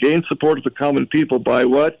Jubilee, gained support of the common people by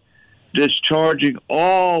what? Discharging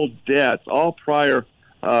all debts, all prior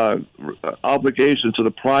obligations to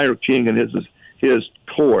the prior king and his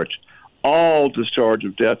court, all discharge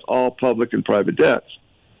of debts, all public and private debts.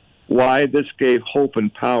 Why? This gave hope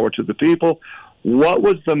and power to the people. What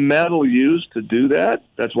was the metal used to do that?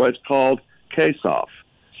 That's why it's called Kessoff,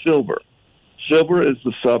 silver. Silver is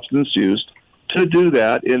the substance used to do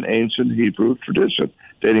that in ancient Hebrew tradition,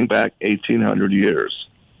 dating back 1,800 years.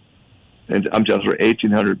 And I'm just for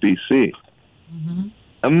 1800 BC.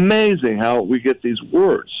 Amazing how we get these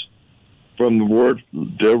words from the word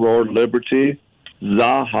deror, liberty,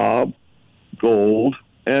 zahab, gold,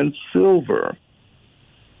 and silver.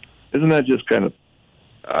 Isn't that just kind of,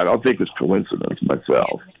 I don't think it's coincidence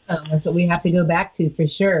myself. That's what we have to go back to for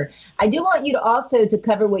sure. I do want you to also to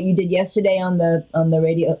cover what you did yesterday on the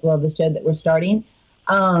radio, well, the show that we're starting.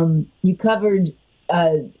 You covered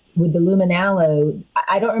with the Luminalo.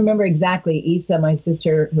 I don't remember exactly. Isa, my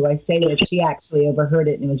sister, who I stay with, she actually overheard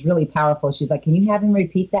it and it was really powerful. She's like, "Can you have him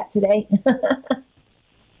repeat that today?"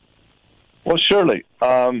 Well, surely.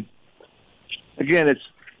 Again,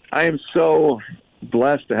 I am so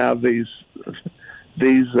blessed to have these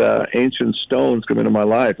ancient stones come into my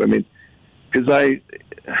life. I mean, because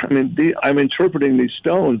I'm interpreting these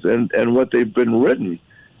stones and what they've been written.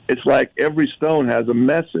 It's like every stone has a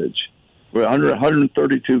message.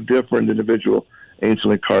 132 different individual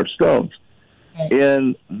anciently carved stones. Right.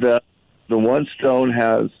 And the one stone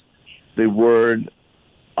has the word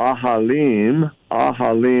Ahalim,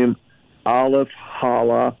 Aleph,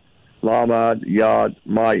 Hala, Lamad, Yad,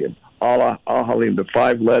 Mayim. Ahalim, the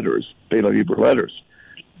 5 letters, Paleo Hebrew letters.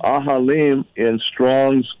 Ahalim in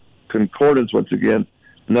Strong's Concordance, once again,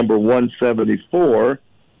 number 174,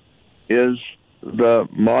 is the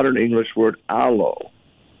modern English word aloe.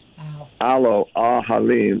 Aloe,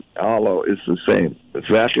 Ahalim, aloe is the same,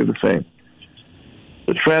 exactly the same.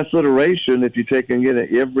 The transliteration, if you take again,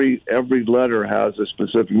 every letter has a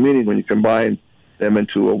specific meaning. When you combine them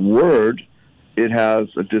into a word, it has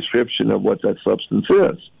a description of what that substance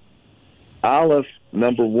is. Aleph,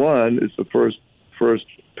 number 1, is the first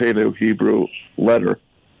Paleo Hebrew letter.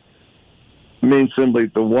 It means simply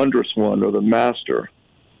the wondrous one or the master.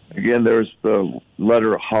 Again, there's the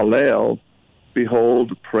letter Hallel,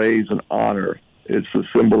 behold, praise, and honor. It's the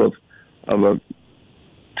symbol of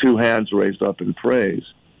 2 hands raised up in praise.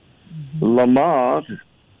 Lamad,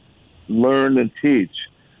 learn and teach.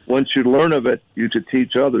 Once you learn of it, you to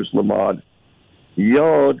teach others, Lamad.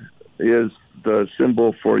 Yod is the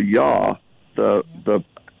symbol for Yah, the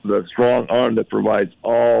strong arm that provides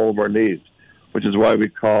all of our needs, which is why we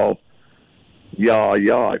call Yah,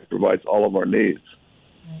 it provides all of our needs.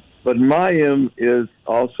 But Mayim is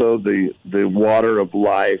also the water of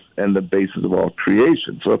life and the basis of all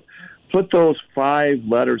creation. So put those 5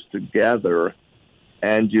 letters together,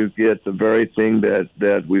 and you get the very thing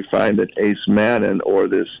that we find that acemannan, or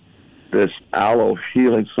this aloe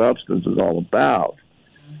healing substance, is all about.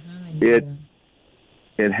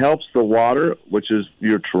 It helps the water, which is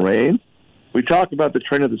your terrain. We talk about the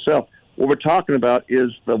terrain of the cell. What we're talking about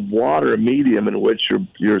is the water medium in which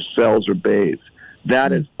your cells are bathed.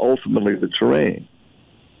 That is ultimately the terrain.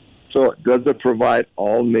 So does it provide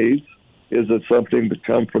all needs? Is it something to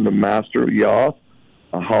come from the Master Yah,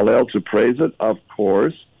 Hallel, to praise it? Of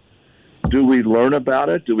course. Do we learn about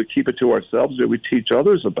it? Do we keep it to ourselves? Do we teach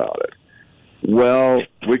others about it? Well,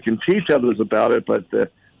 we can teach others about it, but the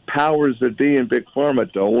powers that be in Big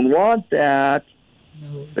Pharma don't want that.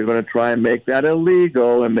 No. They're going to try and make that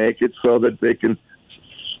illegal and make it so that they can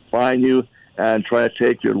fine you and try to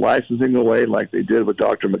take your licensing away, like they did with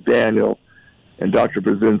Dr. McDaniel and Dr.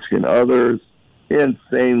 Brzezinski and others.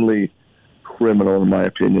 Insanely criminal, in my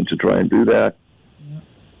opinion, to try and do that. Yeah.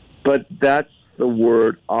 But that's the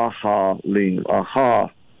word aha-lim.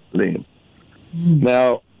 Aha-lim.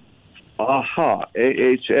 Now, aha,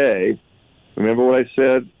 A-H-A, remember what I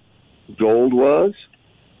said gold was?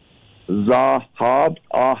 Zahab.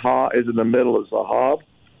 Aha is in the middle of Zahab.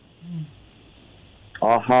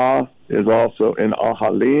 Aha is also in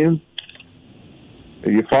Ahalim.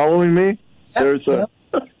 Are you following me? Yep.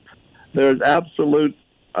 There's absolute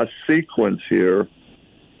a sequence here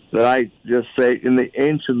that I just say in the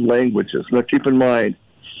ancient languages. Now keep in mind,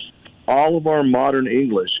 all of our modern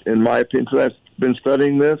English, in my opinion, since I've been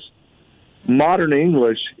studying this, modern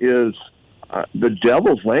English is the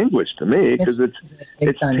devil's language to me, because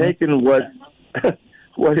it's taken what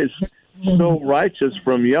is so righteous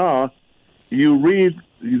from Yah. You read,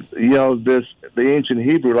 the ancient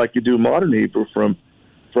Hebrew like you do modern Hebrew, from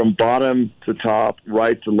bottom to top,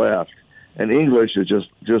 right to left. And English is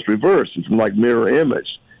just reversed. It's like mirror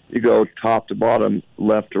image. You go top to bottom,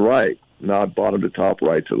 left to right, not bottom to top,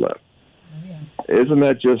 right to left. Oh, yeah. Isn't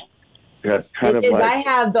that just kind of like... I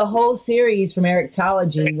have the whole series from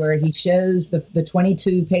Erictology where he shows the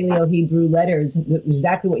 22 Paleo-Hebrew letters,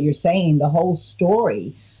 exactly what you're saying, the whole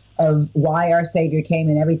story of why our Savior came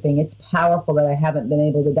and everything. It's powerful that I haven't been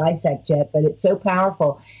able to dissect yet, but it's so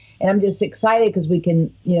powerful. And I'm just excited because we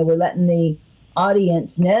can, we're letting the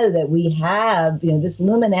audience know that we have, this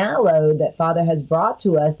lumen aloe that Father has brought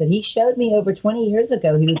to us, that he showed me over 20 years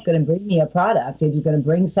ago. He was going to bring me a product. He was going to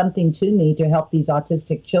bring something to me to help these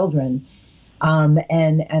autistic children.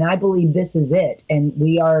 And I believe this is it. And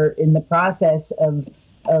we are in the process of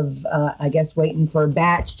I guess, waiting for a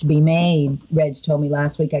batch to be made. Reg told me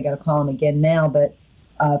last week. I got to call him again now, but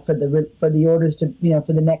for the orders to,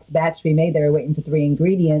 for the next batch to be made, they were waiting for 3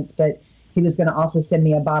 ingredients, but he was going to also send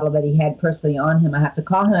me a bottle that he had personally on him. I have to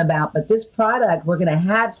call him about. But this product we're going to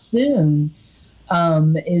have soon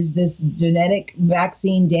is this genetic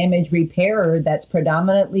vaccine damage repairer that's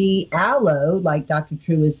predominantly aloe, like Dr.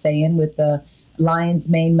 True is saying, with the lion's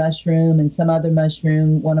mane mushroom and some other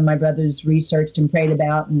mushroom one of my brothers researched and prayed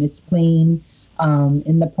about, and it's clean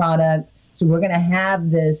in the product. So we're going to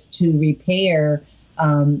have this to repair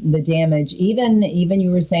the damage. Even you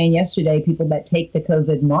were saying yesterday, people that take the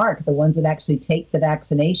COVID mark, the ones that actually take the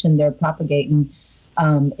vaccination, they're propagating.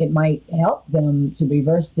 It might help them to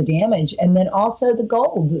reverse the damage. And then also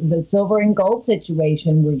the silver and gold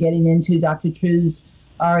situation we're getting into. Dr. True's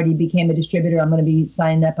already became a distributor. I'm going to be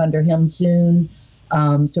signing up under him soon.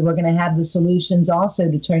 So we're going to have the solutions also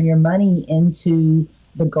to turn your money into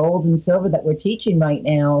the gold and silver that we're teaching right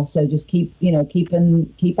now. So just keep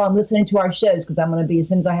on listening to our shows, because I'm going to be, as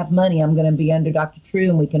soon as I have money, I'm going to be under Dr. True,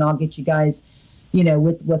 and we can all get you guys,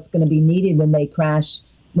 with what's going to be needed when they crash,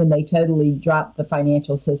 when they totally drop the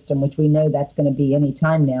financial system, which we know that's going to be any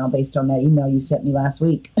time now based on that email you sent me last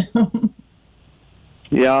week.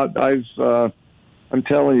 Yeah, I'm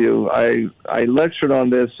telling you, I lectured on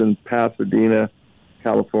this in Pasadena,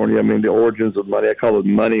 California. I mean, the origins of money. I call it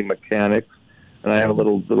money mechanics. And I have a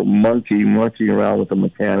little monkey around with the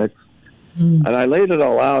mechanics. And I laid it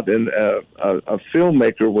all out, and a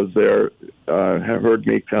filmmaker was there, heard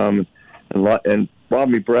me come, and brought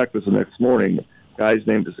me breakfast the next morning. The guy's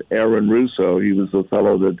name is Aaron Russo. He was the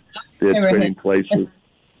fellow that did Trading Places.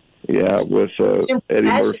 Yeah, with Eddie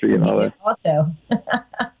Murphy and all that. Also.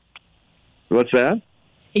 What's that?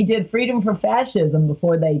 He did Freedom for Fascism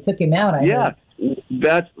before they took him out, I heard.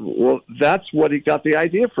 That's what he got the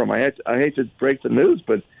idea from. I hate to break the news,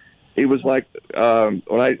 but he was like,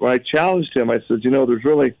 when I challenged him, I said, there's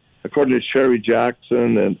really, according to Sherry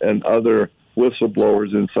Jackson and other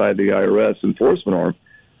whistleblowers inside the IRS enforcement arm,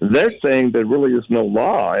 they're saying there really is no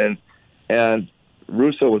law. And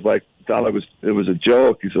Russo was like, thought it was a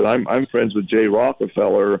joke. He said, I'm friends with Jay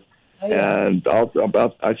Rockefeller, Oh, yeah. And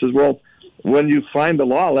I says, well, when you find the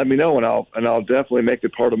law, let me know, and I'll definitely make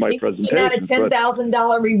it part of my presentation. She had a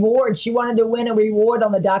 $10,000 reward. She wanted to win a reward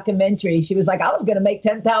on the documentary. She was like, I was going to make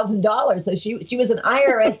 $10,000. So she was an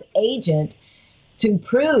IRS agent to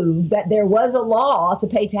prove that there was a law to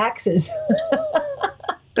pay taxes.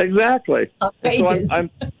 Exactly. On pages. So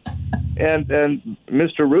and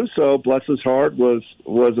Mr. Russo, bless his heart, was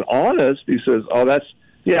honest. He says, "Oh,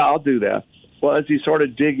 I'll do that." Well, as he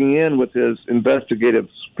started digging in with his investigative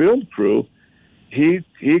film crew, he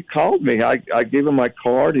called me. I gave him my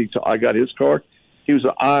card. I got his card. He was,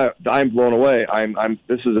 I'm blown away.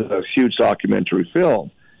 This is a huge documentary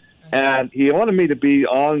film, and he wanted me to be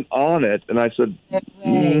on it. And I said,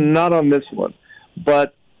 not on this one.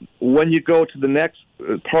 But when you go to the next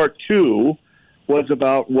part 2, was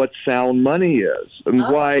about what sound money is and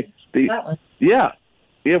why it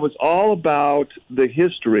was all about the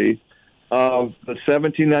history of the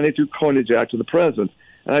 1792 Coinage Act to the present.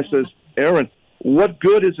 And I says, Aaron, what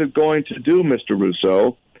good is it going to do, Mr.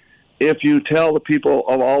 Russo, if you tell the people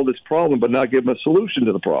of all this problem but not give them a solution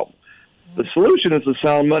to the problem? The solution is the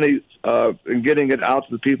sound money and getting it out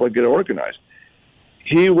to the people and get it organized.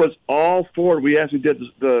 He was all for it. We actually did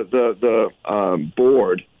the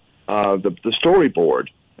board, the storyboard,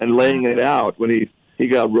 and laying it out when he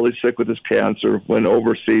got really sick with his cancer, went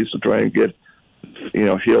overseas to try and get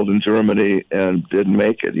healed in Germany and didn't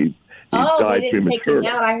make it. He died they didn't take him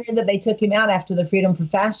out. I heard that they took him out after the Freedom for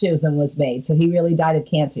Fascism was made. So he really died of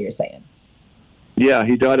cancer, you're saying? Yeah,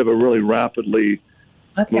 he died of a really rapidly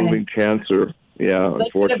moving cancer. Yeah, they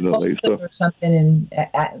unfortunately. So or something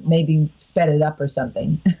and maybe sped it up or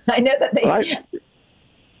something. I know that they.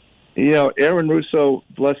 Aaron Russo,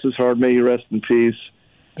 bless his heart, may he rest in peace.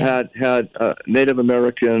 Yeah. Had Native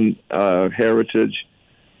American heritage.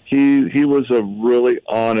 He was a really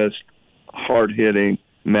honest, hard-hitting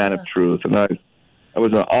man of truth, and it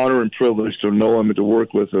was an honor and privilege to know him and to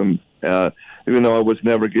work with him. Even though I was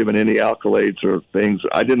never given any accolades or things,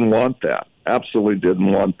 I didn't want that. Absolutely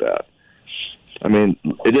didn't want that. I mean,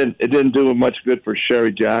 it didn't do much good for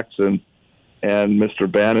Sherry Jackson and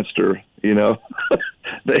Mr. Bannister.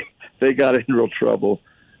 They got in real trouble,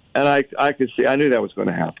 and I could see. I knew that was going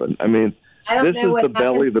to happen. I mean, this is the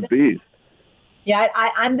belly of the beast. Yeah,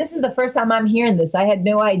 I'm. This is the first time I'm hearing this. I had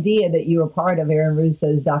no idea that you were part of Aaron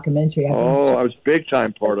Russo's documentary. I was big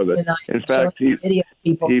time part of it. In fact, he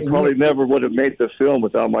probably never would have made the film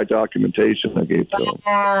without my documentation I gave to him.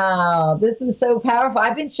 Wow, this is so powerful.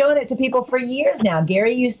 I've been showing it to people for years now.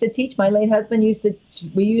 Gary used to teach. My late husband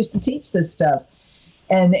we used to teach this stuff,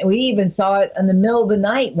 and we even saw it in the middle of the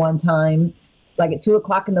night one time. Like at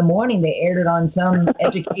 2:00 in the morning, they aired it on some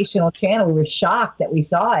educational channel. We were shocked that we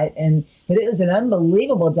saw it, but it was an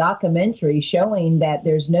unbelievable documentary showing that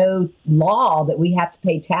there's no law that we have to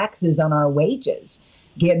pay taxes on our wages.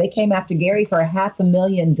 They came after Gary for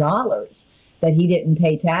 $500,000 that he didn't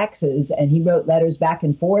pay taxes, and he wrote letters back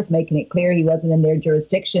and forth making it clear he wasn't in their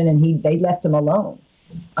jurisdiction, and they left him alone.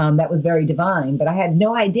 That was very divine, but I had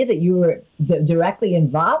no idea that you were directly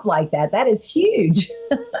involved like that. That is huge.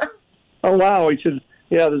 Oh wow!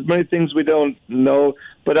 There's many things we don't know,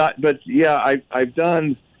 but I've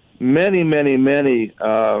done many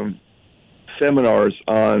seminars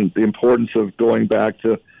on the importance of going back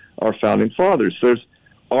to our founding fathers. There's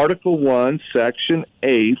Article 1, Section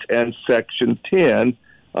 8, and Section 10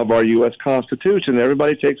 of our U.S. Constitution.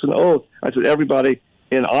 Everybody takes an oath. I said everybody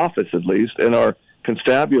in office, at least, in our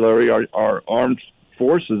constabulary, our armed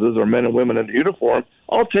forces, our men and women in uniform,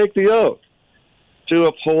 all take the oath to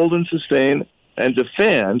uphold and sustain and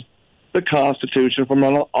defend the Constitution from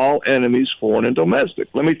all enemies, foreign and domestic.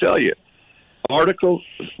 Let me tell you, when's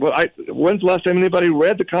the last time anybody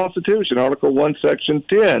read the Constitution? Article 1, Section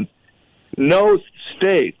 10. No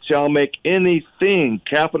state shall make anything,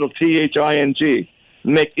 capital THING,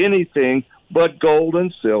 make anything but gold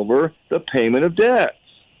and silver the payment of debts.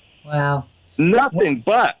 Wow. Nothing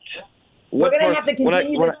but. We're going to have to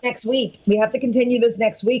continue this next week. We have to continue this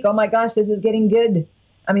next week. Oh my gosh, this is getting good.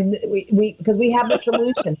 I mean, because we have the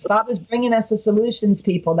solutions. Father's bringing us the solutions,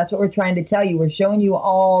 people. That's what we're trying to tell you. We're showing you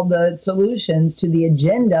all the solutions to the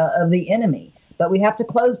agenda of the enemy. But we have to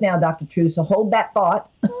close now, Dr. True, so hold that thought.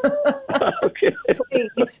 Okay.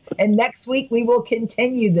 Please. And next week we will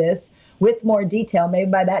continue this with more detail. Maybe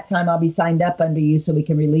by that time I'll be signed up under you so we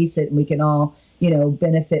can release it and we can all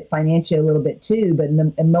benefit financially a little bit too. But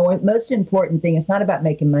the most important thing, it's not about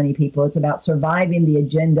making money, people. It's about surviving the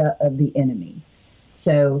agenda of the enemy.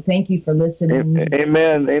 So thank you for listening.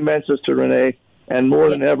 Amen. Amen, Sister Renee. And more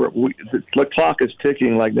than ever, the clock is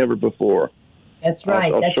ticking like never before. That's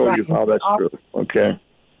right. I'll show you how that's true. Okay.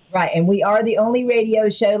 Right, and we are the only radio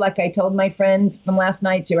show, like I told my friend from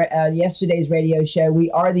yesterday's radio show,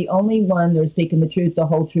 we are the only one that are speaking the truth, the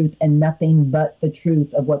whole truth, and nothing but the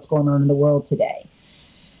truth of what's going on in the world today.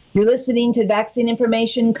 You're listening to Vaccine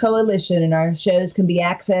Information Coalition, and our shows can be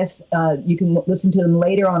accessed. You can listen to them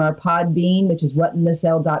later on our Podbean, which is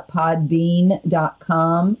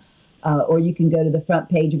whatinthecell.podbean.com. Or you can go to the front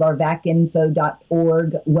page of our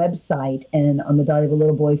vacinfo.org website, and on the belly of a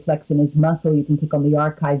little boy flexing his muscle, you can click on the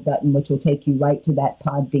archive button, which will take you right to that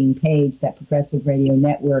Podbean page that Progressive Radio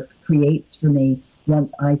Network creates for me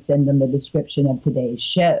once I send them the description of today's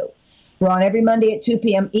show. We're on every Monday at 2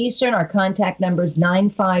 p.m. Eastern. Our contact number is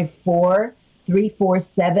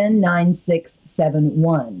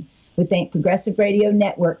 954-347-9671. We thank Progressive Radio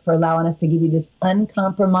Network for allowing us to give you this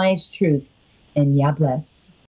uncompromised truth, and ya bless.